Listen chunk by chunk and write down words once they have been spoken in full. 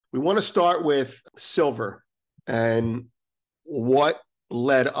We want to start with silver and what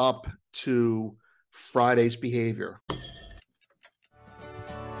led up to Friday's behavior.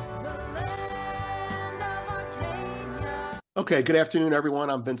 Okay, good afternoon, everyone.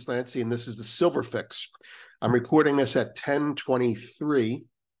 I'm Vince Lanci, and this is the Silver Fix. I'm recording this at 10:23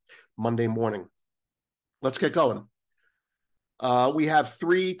 Monday morning. Let's get going. We have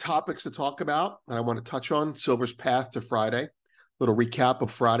three topics to talk about that I want to touch on. Silver's path to Friday, a little recap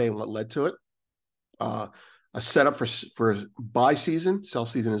of Friday and what led to it. A setup for buy season, sell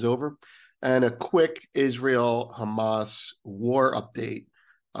season is over, and a quick Israel-Hamas war update.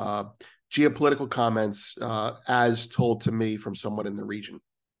 Geopolitical comments as told to me from someone in the region.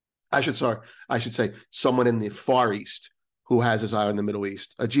 I should say someone in the Far East who has his eye on the Middle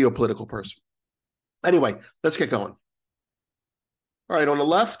East, a geopolitical person. Anyway, let's get going. All right, on the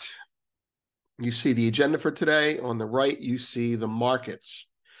left, you see the agenda for today. On the right, you see the markets.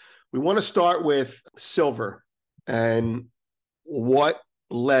 We want to start with silver and what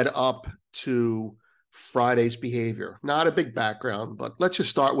led up to Friday's behavior. Not a big background, but let's just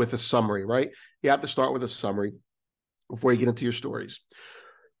start with a summary, right? You have to start with a summary before you get into your stories.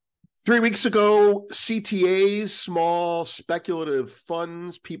 3 weeks ago, CTAs, small speculative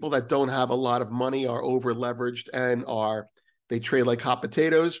funds, people that don't have a lot of money, are over leveraged and they trade like hot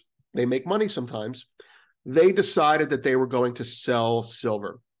potatoes. They make money sometimes. They decided that they were going to sell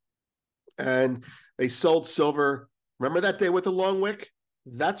silver. And they sold silver. Remember that day with the long wick?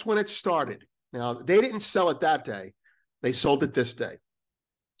 That's when it started. Now, they didn't sell it that day. They sold it this day.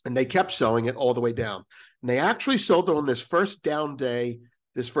 And they kept selling it all the way down. And they actually sold it on this first down day,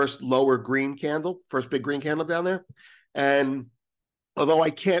 this first lower green candle, first big green candle down there. And although I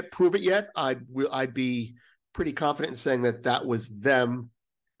can't prove it yet, I'd be pretty confident in saying that that was them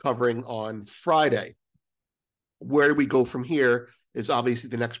covering on Friday. Where do we go from here is obviously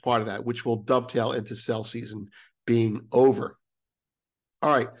the next part of that, which will dovetail into sell season being over.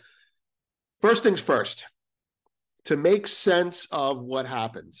 All right. First things first, to make sense of what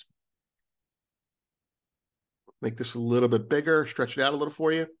happens. Make this a little bit bigger, stretch it out a little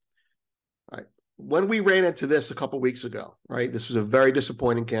for you. All right. When we ran into this a couple of weeks ago, right, this was a very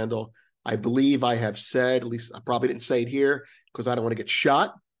disappointing candle. I believe I have said, at least I probably didn't say it here because I don't want to get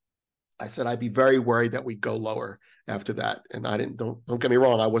shot. I said I'd be very worried that we'd go lower after that. And I didn't, don't get me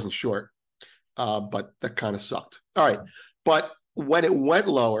wrong, I wasn't sure. But that kind of sucked. All right. But when it went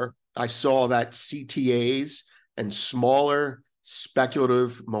lower, I saw that CTAs and smaller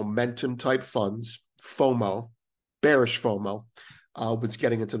speculative momentum type funds, FOMO, bearish FOMO, was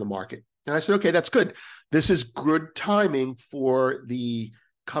getting into the market. And I said, okay, that's good. This is good timing for the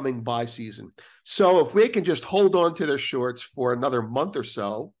coming buy season. So if we can just hold on to their shorts for another month or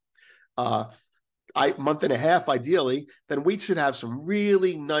so, month and a half ideally, then we should have some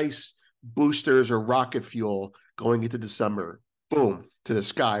really nice boosters or rocket fuel going into December. Boom, to the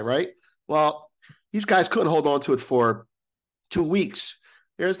sky, right? Well, these guys couldn't hold on to it for 2 weeks.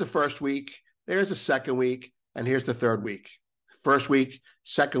 There's the first week, there's the second week, and here's the third week. First week,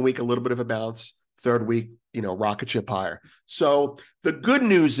 second week, a little bit of a bounce. Third week, rocket ship higher. So the good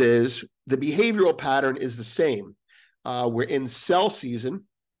news is the behavioral pattern is the same. We're in sell season.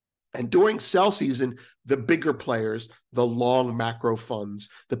 And during sell season, the bigger players, the long macro funds,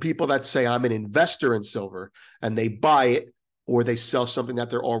 the people that say I'm an investor in silver and they buy it or they sell something that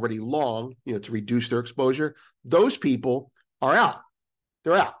they're already long, to reduce their exposure, those people are out.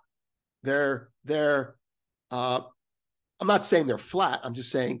 They're out. They're I'm not saying they're flat. I'm just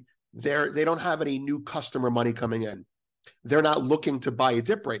saying they don't have any new customer money coming in. They're not looking to buy a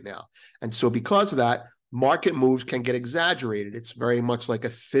dip right now. And so because of that, market moves can get exaggerated. It's very much like a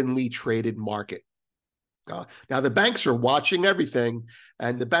thinly traded market. Now, the banks are watching everything,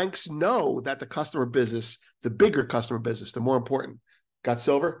 and the banks know that the customer business, the bigger customer business, the more important, got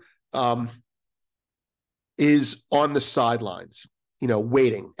silver, is on the sidelines,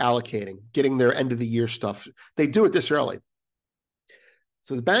 waiting, allocating, getting their end of the year stuff. They do it this early.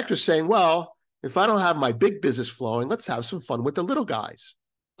 So the banks are saying, well, if I don't have my big business flowing, let's have some fun with the little guys.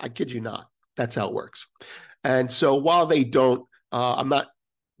 I kid you not. That's how it works. And so while they don't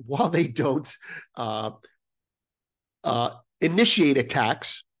initiate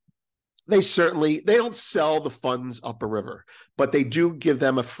attacks, they don't sell the funds up a river, but they do give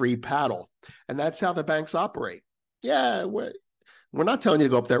them a free paddle. And that's how the banks operate. Yeah, we're not telling you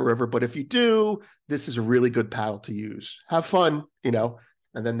to go up that river, but if you do, this is a really good paddle to use. Have fun, and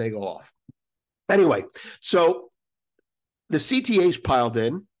then they go off. Anyway, so the CTAs piled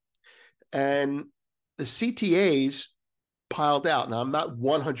in, and the CTAs piled out. Now, I'm not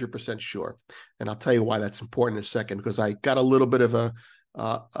 100% sure, and I'll tell you why that's important in a second, because I got a little bit of a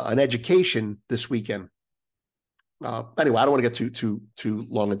an education this weekend. Anyway, I don't want to get too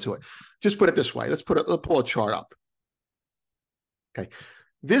long into it. Just put it this way. Let's pull a chart up. Okay,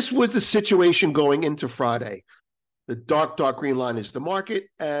 this was the situation going into Friday. The dark green line is the market,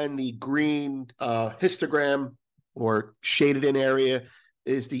 and the green histogram or shaded in area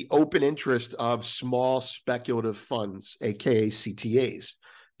is the open interest of small speculative funds, aka CTAs.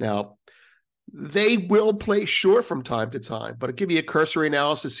 Now, they will play short from time to time, but I'll give you a cursory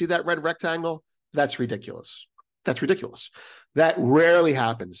analysis. See that red rectangle? That's ridiculous. That's ridiculous. That rarely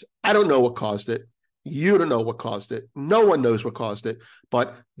happens. I don't know what caused it. You don't know what caused it. No one knows what caused it,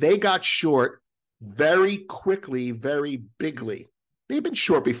 but they got short very quickly, very bigly. They've been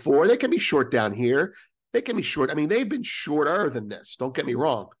short before. They can be short down here. They can be short. I mean, they've been shorter than this. Don't get me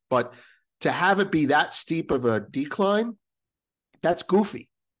wrong. But to have it be that steep of a decline, that's goofy.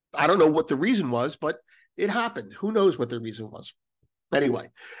 I don't know what the reason was, but it happened. Who knows what the reason was? Anyway,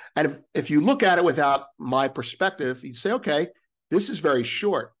 and if you look at it without my perspective, you'd say, okay, this is very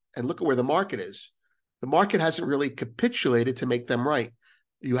short. And look at where the market is. The market hasn't really capitulated to make them right.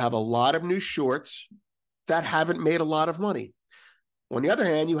 You have a lot of new shorts that haven't made a lot of money. On the other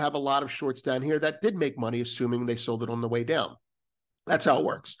hand, you have a lot of shorts down here that did make money, assuming they sold it on the way down. That's how it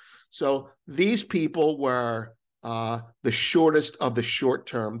works. So these people were the shortest of the short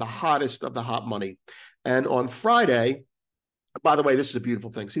term, the hottest of the hot money. And on Friday, by the way, this is a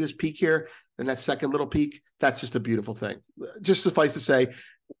beautiful thing. See this peak here and that second little peak? That's just a beautiful thing. Just suffice to say,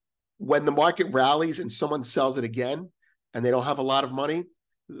 when the market rallies and someone sells it again and they don't have a lot of money,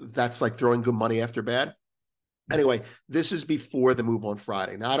 that's like throwing good money after bad. Anyway, this is before the move on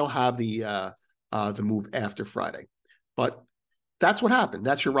Friday. Now, I don't have the move after Friday, but that's what happened.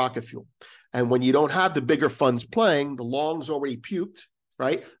 That's your rocket fuel. And when you don't have the bigger funds playing, the longs already puked,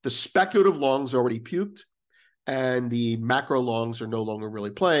 right? The speculative longs already puked, and the macro longs are no longer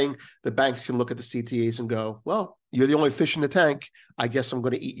really playing. The banks can look at the CTAs and go, well, you're the only fish in the tank. I guess I'm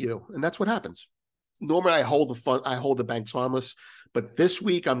going to eat you. And that's what happens. Normally, I hold the banks harmless, but this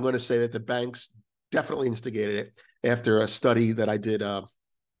week I'm going to say that the banks definitely instigated it after a study that I did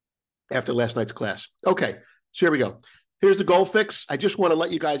after last night's class. Okay, so here we go. Here's the goal fix. I just want to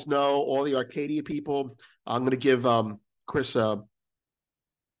let you guys know, all the Arcadia people, I'm going to give Chris a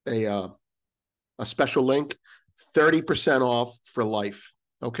special link, 30% off for life.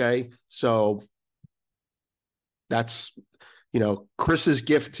 Okay, so that's, Chris's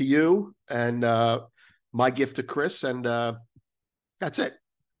gift to you and my gift to Chris, and that's it.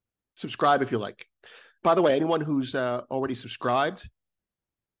 Subscribe if you like. By the way, anyone who's already subscribed,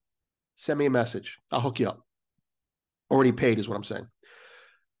 send me a message. I'll hook you up. Already paid is what I'm saying.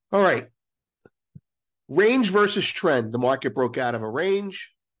 All right. Range versus trend. The market broke out of a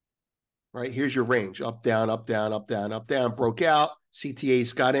range. Right, here's your range. Up, down, up, down, up, down, up, down. Broke out.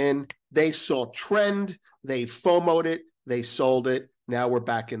 CTAs got in. They saw trend. They FOMO'd it. They sold it. Now we're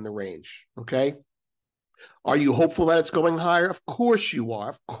back in the range. Okay. Are you hopeful that it's going higher? Of course you are.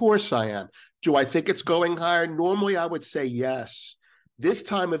 Of course I am. Do I think it's going higher? Normally, I would say yes. This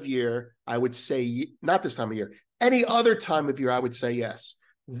time of year, I would say, not this time of year, any other time of year, I would say yes.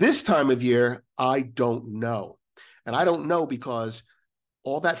 This time of year, I don't know. And I don't know because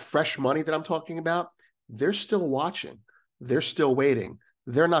all that fresh money that I'm talking about, they're still watching. They're still waiting.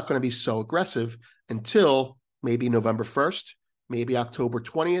 They're not going to be so aggressive until maybe November 1st, maybe October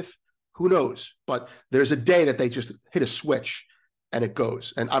 20th. Who knows? But there's a day that they just hit a switch and it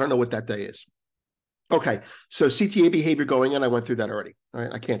goes. And I don't know what that day is. Okay, so CTA behavior going in. I went through that already. All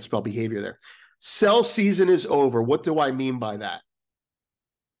right, I can't spell behavior there. Sell season is over. What do I mean by that?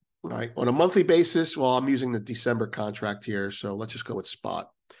 All right, on a monthly basis, well, I'm using the December contract here, so let's just go with spot.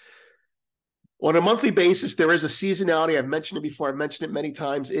 On a monthly basis, there is a seasonality. I've mentioned it before. I've mentioned it many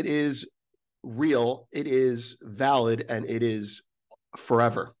times. It is real, it is valid, and it is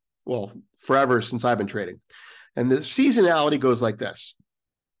forever. Well, forever since I've been trading. And the seasonality goes like this.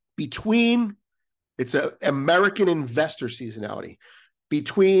 It's an American investor seasonality.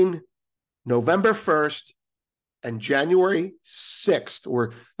 Between November 1st and January 6th,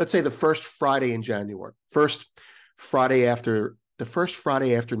 or let's say the first Friday in January, first Friday after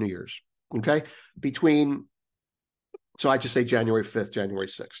New Year's, okay? So I just say January 5th, January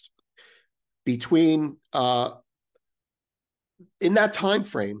 6th. In that time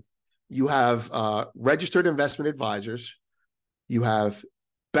frame, you have registered investment advisors, you have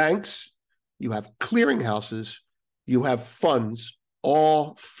banks, you have clearinghouses, you have funds,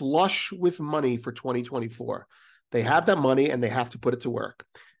 all flush with money for 2024. They have that money and they have to put it to work.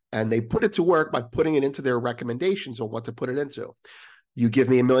 And they put it to work by putting it into their recommendations on what to put it into. You give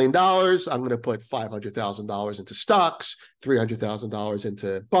me $1 million, I'm going to put $500,000 into stocks, $300,000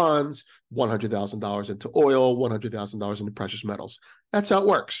 into bonds, $100,000 into oil, $100,000 into precious metals. That's how it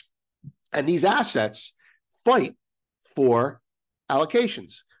works. And these assets fight for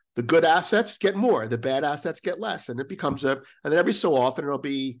allocations. The good assets get more, the bad assets get less, and it becomes and then every so often it'll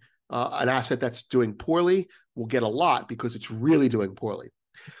be an asset that's doing poorly will get a lot because it's really doing poorly.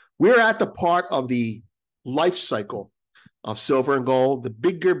 We're at the part of the life cycle of silver and gold, the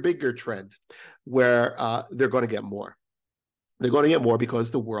bigger trend, where they're going to get more. They're going to get more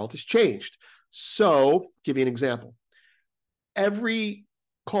because the world has changed. So, give you an example.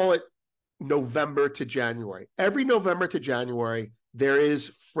 Call it November to January. Every November to January, there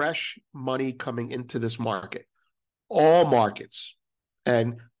is fresh money coming into this market, all markets.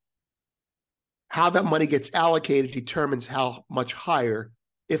 And how that money gets allocated determines how much higher,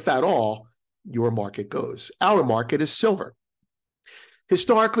 if at all, your market goes. Our market is silver.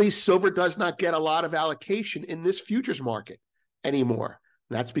 Historically, silver does not get a lot of allocation in this futures market anymore.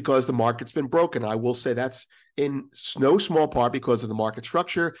 And that's because the market's been broken. I will say that's in no small part because of the market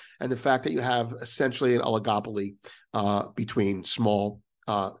structure and the fact that you have essentially an oligopoly between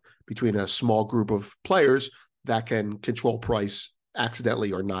a small group of players that can control price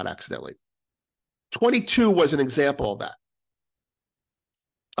accidentally or not accidentally. 22 was an example of that.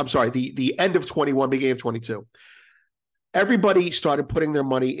 I'm sorry, the end of 21, beginning of 22. Everybody started putting their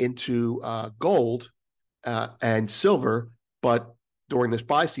money into gold and silver, but during this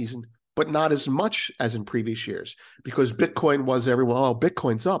buy season, but not as much as in previous years because Bitcoin was everyone, oh,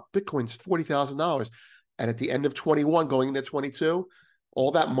 Bitcoin's up, Bitcoin's $40,000. And at the end of 21, going into 22,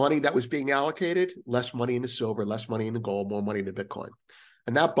 all that money that was being allocated, less money into silver, less money into gold, more money into Bitcoin.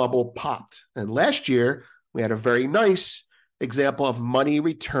 And that bubble popped. And last year, we had a very nice example of money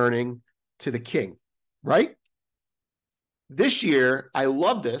returning to the king, right? This year, I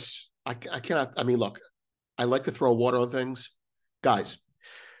love this. Look, I like to throw water on things. Guys,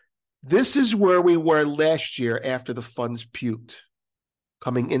 this is where we were last year after the funds puked,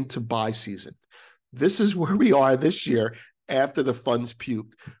 coming into buy season. This is where we are this year after the funds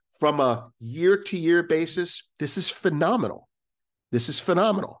puked. From a year-to-year basis, this is phenomenal. This is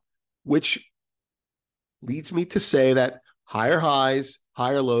phenomenal, which leads me to say that higher highs,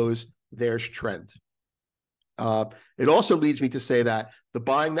 higher lows, there's trend. It also leads me to say that the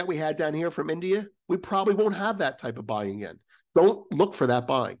buying that we had down here from India, we probably won't have that type of buying again. Don't look for that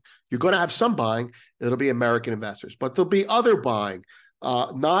buying. You're going to have some buying. It'll be American investors, but there'll be other buying,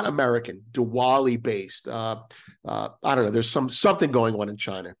 not American, Diwali-based. I don't know. There's something going on in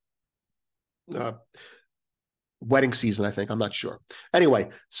China. Wedding season, I think. I'm not sure. Anyway,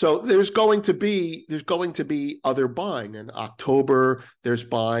 so there's going to be other buying. In October, there's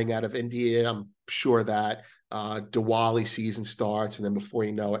buying out of India. I'm sure that Diwali season starts, and then before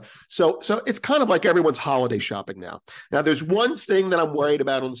you know it. So it's kind of like everyone's holiday shopping now. Now, there's one thing that I'm worried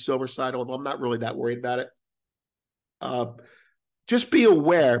about on the silver side, although I'm not really that worried about it. Just be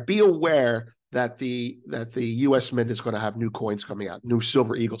aware that the U.S. Mint is going to have new coins coming out, new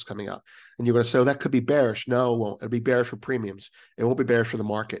silver eagles coming out. And you're going to say, oh, that could be bearish. No, it won't. It'll be bearish for premiums. It won't be bearish for the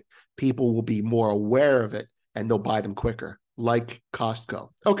market. People will be more aware of it, and they'll buy them quicker, like Costco.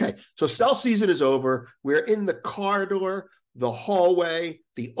 Okay, so sell season is over. We're in the corridor, the hallway,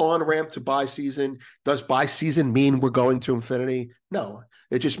 the on-ramp to buy season. Does buy season mean we're going to infinity? No,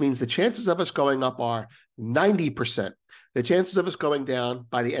 it just means the chances of us going up are 90%. The chances of us going down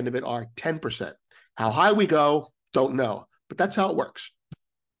by the end of it are 10%. How high we go, don't know, but that's how it works.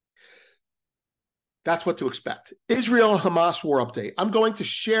 That's what to expect. Israel-Hamas war update. I'm going to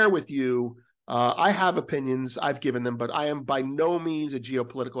share with you, I have opinions, I've given them, but I am by no means a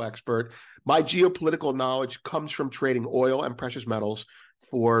geopolitical expert. My geopolitical knowledge comes from trading oil and precious metals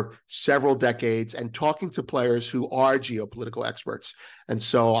for several decades and talking to players who are geopolitical experts. And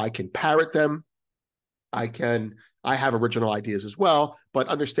so I can parrot them. I have original ideas as well, but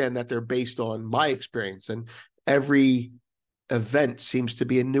understand that they're based on my experience. And every event seems to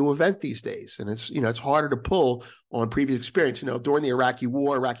be a new event these days. And it's harder to pull on previous experience. During the Iraqi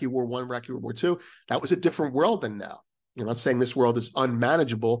War, Iraqi War I, Iraqi War II, that was a different world than now. I'm not saying this world is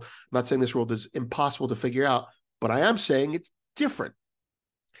unmanageable. I'm not saying this world is impossible to figure out, but I am saying it's different.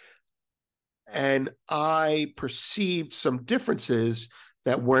 And I perceived some differences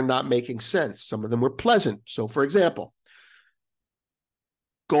that were not making sense. Some of them were pleasant. So, for example,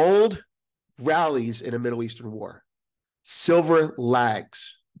 gold rallies in a Middle Eastern war. Silver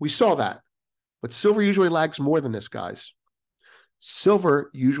lags. We saw that. But silver usually lags more than this, guys.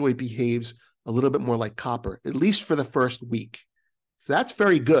 Silver usually behaves a little bit more like copper, at least for the first week. So that's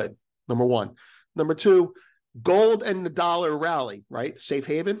very good, number one. Number two, Gold and the dollar rally, right? Safe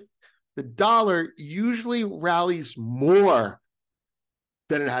haven. The dollar usually rallies more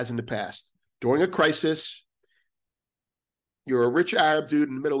than it has in the past. During a crisis, you're a rich Arab dude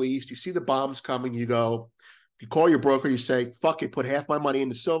in the Middle East, you see the bombs coming, you go, you call your broker, you say, fuck it, put half my money in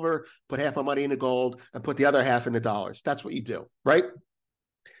the silver, put half my money in the gold, and put the other half in the dollars. That's what you do, right?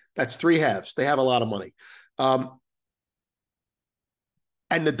 That's three halves. They have a lot of money. And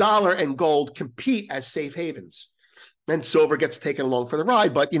the dollar and gold compete as safe havens. And silver gets taken along for the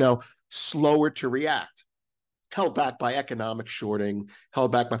ride, but, slower to react. Held back by economic shorting,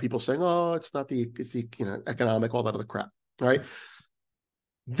 held back by people saying, oh, it's the economic, all that other crap, right?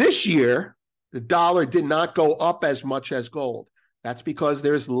 This year, the dollar did not go up as much as gold. That's because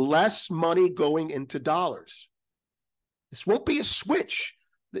there's less money going into dollars. This won't be a switch.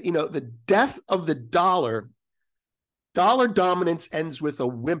 The death of the dollar dominance ends with a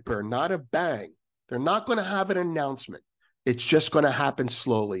whimper, not a bang. They're not going to have an announcement. It's just going to happen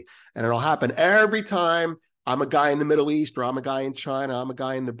slowly. And it'll happen every time I'm a guy in the Middle East, or I'm a guy in China, I'm a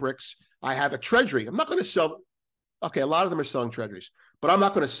guy in the BRICS. I have a treasury. I'm not going to sell. Okay, a lot of them are selling treasuries, but I'm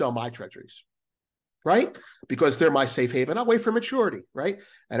not going to sell my treasuries, right? Because they're my safe haven. I'll wait for maturity, right?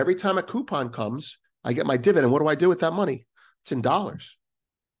 And every time a coupon comes, I get my dividend. What do I do with that money? It's in dollars.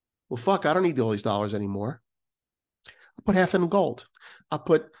 Well, fuck, I don't need all these dollars anymore. I'll put half in gold. I'll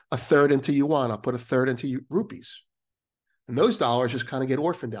put a third into yuan. I'll put a third into rupees. And those dollars just kind of get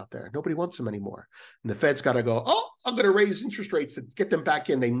orphaned out there. Nobody wants them anymore. And the Fed's got to go, oh, I'm going to raise interest rates to get them back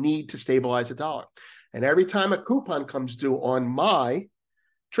in. They need to stabilize the dollar. And every time a coupon comes due on my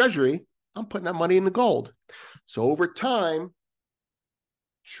treasury, I'm putting that money in the gold. So over time,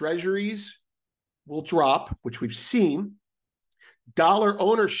 treasuries will drop, which we've seen. Dollar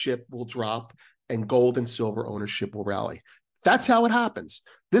ownership will drop, and gold and silver ownership will rally. That's how it happens.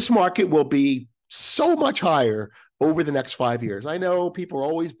 This market will be so much higher over the next 5 years. I know people are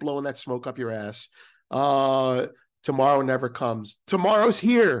always blowing that smoke up your ass. Tomorrow never comes. Tomorrow's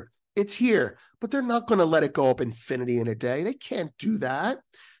here. It's here. But they're not going to let it go up infinity in a day. They can't do that.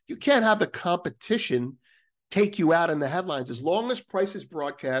 You can't have the competition take you out in the headlines. As long as prices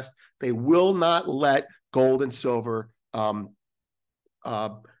broadcast, they will not let gold and silver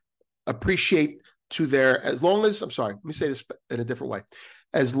appreciate to their, as long as, I'm sorry, let me say this in a different way.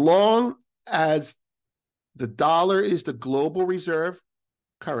 As long as the dollar is the global reserve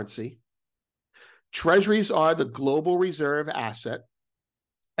currency, treasuries are the global reserve asset,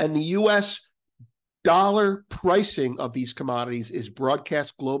 and the U.S. dollar pricing of these commodities is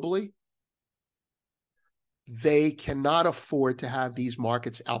broadcast globally, they cannot afford to have these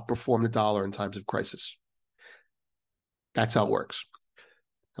markets outperform the dollar in times of crisis. That's how it works.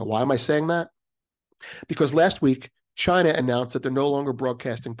 Now, why am I saying that? Because last week, China announced that they're no longer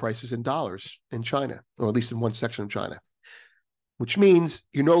broadcasting prices in dollars in China, or at least in one section of China, which means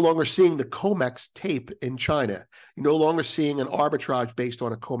you're no longer seeing the COMEX tape in China. You're no longer seeing an arbitrage based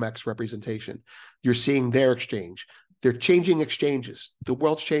on a COMEX representation. You're seeing their exchange. They're changing exchanges. The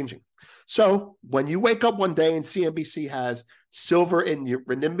world's changing. So when you wake up one day and CNBC has silver in your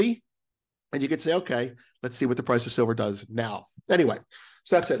renminbi, and you could say, okay, let's see what the price of silver does now. Anyway,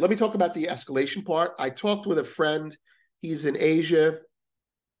 so that's it. Let me talk about the escalation part. I talked with a friend. He's in Asia,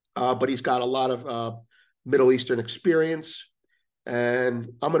 but he's got a lot of Middle Eastern experience. And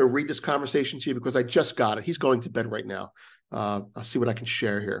I'm going to read this conversation to you because I just got it. He's going to bed right now. I'll see what I can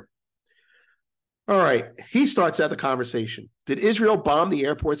share here. All right. He starts out the conversation. Did Israel bomb the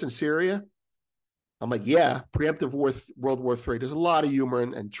airports in Syria? I'm like, yeah, preemptive World War III. There's a lot of humor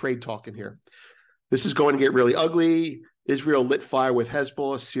and trade talk in here. This is going to get really ugly. Israel lit fire with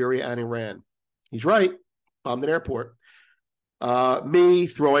Hezbollah, Syria, and Iran. He's right. Bombed an airport. Me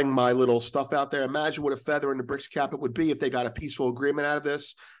throwing my little stuff out there. Imagine what a feather in the BRICS cap it would be if they got a peaceful agreement out of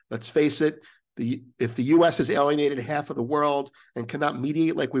this. Let's face it. If the U.S. has alienated half of the world and cannot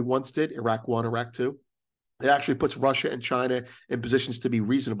mediate like we once did, Iraq 1, Iraq 2, it actually puts Russia and China in positions to be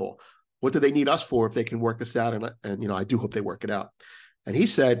reasonable. What do they need us for if they can work this out? And I do hope they work it out. And he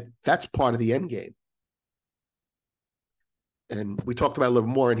said, that's part of the end game. And we talked about it a little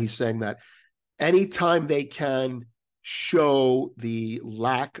more, and he's saying that anytime they can show the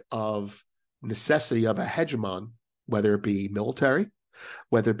lack of necessity of a hegemon, whether it be military,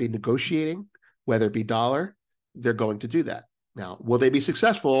 whether it be negotiating, whether it be dollar, they're going to do that. Now, will they be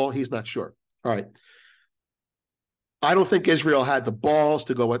successful? He's not sure. All right. I don't think Israel had the balls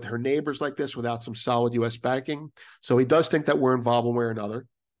to go with her neighbors like this without some solid U.S. backing. So he does think that we're involved one way or another.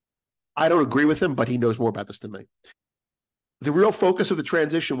 I don't agree with him, but he knows more about this than me. The real focus of the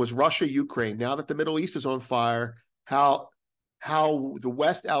transition was Russia, Ukraine. Now that the Middle East is on fire, how how the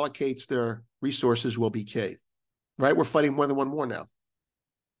West allocates their resources will be key, right? We're fighting more than one war now.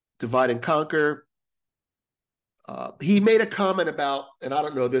 Divide and conquer. He made a comment about, and I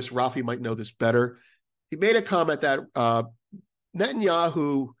don't know this, Rafi might know this better. He made a comment that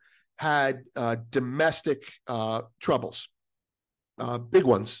Netanyahu had domestic troubles, big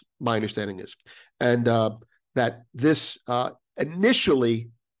ones, my understanding is. And that this initially,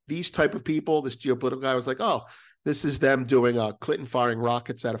 these type of people, this geopolitical guy was like, oh, this is them doing Clinton firing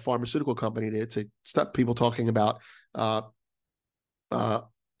rockets at a pharmaceutical company to stop people talking about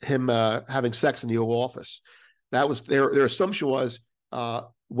him having sex in the Oval Office. That was their assumption was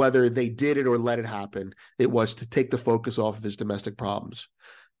whether they did it or let it happen, it was to take the focus off of his domestic problems.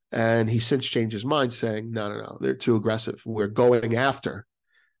 And he's since changed his mind, saying, no, they're too aggressive. We're going after,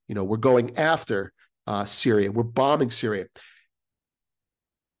 Syria. We're bombing Syria.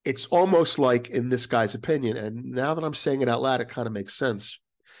 It's almost like, in this guy's opinion, and now that I'm saying it out loud, it kind of makes sense.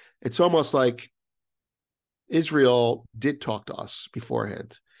 It's almost like Israel did talk to us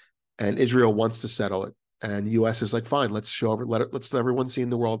beforehand, and Israel wants to settle it. And the U.S. is like, fine, let's let everyone see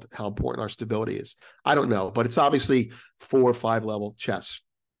in the world how important our stability is. I don't know, but it's obviously 4 or 5 level chess.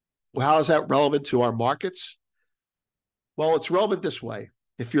 Well, how is that relevant to our markets? Well, it's relevant this way.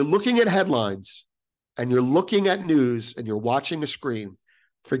 If you're looking at headlines and you're looking at news and you're watching a screen,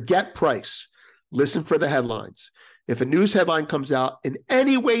 forget price. Listen for the headlines. If a news headline comes out in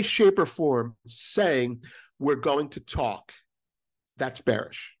any way, shape, or form saying we're going to talk, that's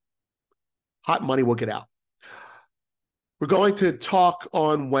bearish. Hot money will get out. We're going to talk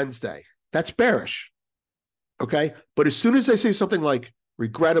on Wednesday. That's bearish. Okay. But as soon as they say something like,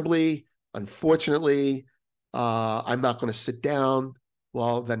 regrettably, unfortunately, I'm not going to sit down,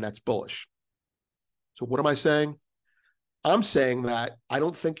 well, then that's bullish. So what am I saying? I'm saying that I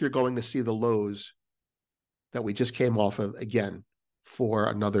don't think you're going to see the lows that we just came off of again for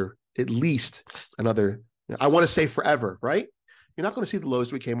at least another, I want to say forever, right? You're not going to see the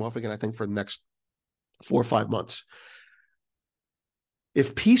lows we came off again, I think, for the next 4 or 5 months.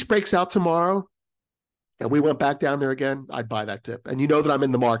 If peace breaks out tomorrow and we went back down there again, I'd buy that dip. And you know that I'm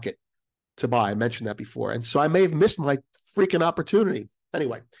in the market to buy. I mentioned that before. And so I may have missed my freaking opportunity.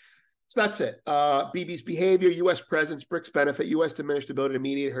 Anyway, so that's it. BB's behavior, U.S. presence, BRICS benefit, U.S. diminished ability to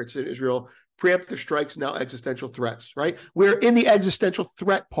mediate hurts in Israel, preemptive strikes, now existential threats, right? We're in the existential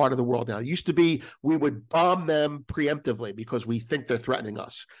threat part of the world now. It used to be we would bomb them preemptively because we think they're threatening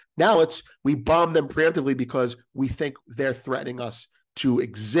us. Now it's we bomb them preemptively because we think they're threatening us to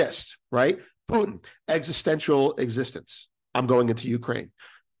exist, right? Putin, existential existence. I'm going into Ukraine.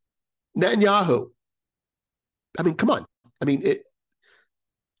 Netanyahu. I mean, come on. I mean,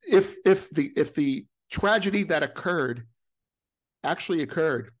 if the tragedy that actually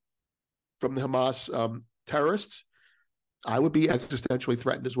occurred from the Hamas terrorists, I would be existentially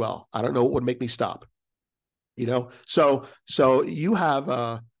threatened as well. I don't know what would make me stop. So you have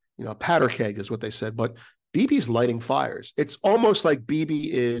a powder keg is what they said, but Bibi's lighting fires. It's almost like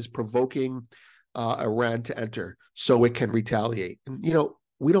Bibi is provoking Iran to enter so it can retaliate. And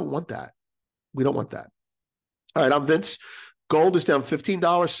we don't want that. We don't want that. All right, I'm Vince. Gold is down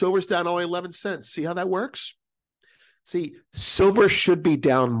 $15. Silver's down only 11 cents. See how that works? See, silver should be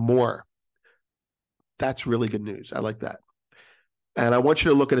down more. That's really good news. I like that. And I want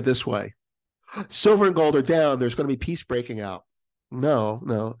you to look at it this way. Silver and gold are down. There's going to be peace breaking out.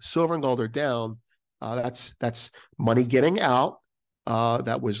 No. Silver and gold are down. That's money getting out.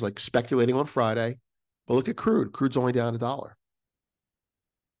 That was like speculating on Friday. But look at crude. Crude's only down $1.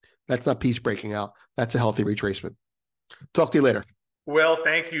 That's not peace breaking out. That's a healthy retracement. Talk to you later. Well,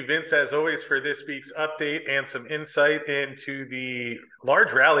 thank you, Vince, as always, for this week's update and some insight into the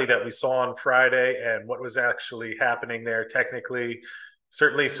large rally that we saw on Friday and what was actually happening there technically.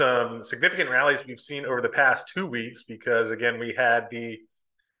 Certainly some significant rallies we've seen over the past 2 weeks because, again, we had the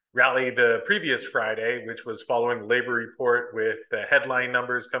rally the previous Friday, which was following the labor report with the headline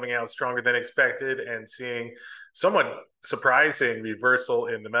numbers coming out stronger than expected and seeing somewhat surprising reversal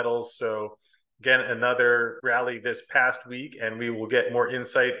in the metals. So again, another rally this past week, and we will get more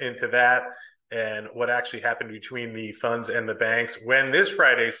insight into that and what actually happened between the funds and the banks when this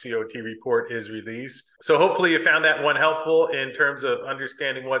Friday's COT report is released. So hopefully you found that one helpful in terms of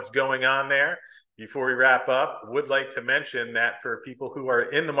understanding what's going on there. Before we wrap up, would like to mention that for people who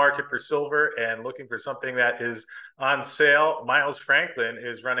are in the market for silver and looking for something that is on sale, Miles Franklin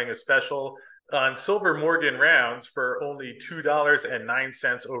is running a special on silver Morgan rounds for only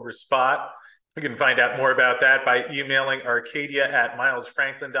 $2.09 over spot. You can find out more about that by emailing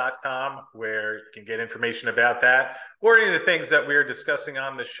arcadia@milesfranklin.com, where you can get information about that or any of the things that we're discussing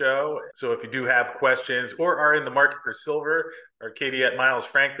on the show. So if you do have questions or are in the market for silver,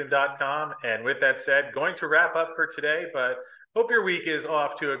 arcadia@milesfranklin.com. And with that said, going to wrap up for today, but hope your week is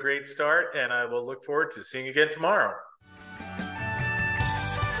off to a great start, and I will look forward to seeing you again tomorrow.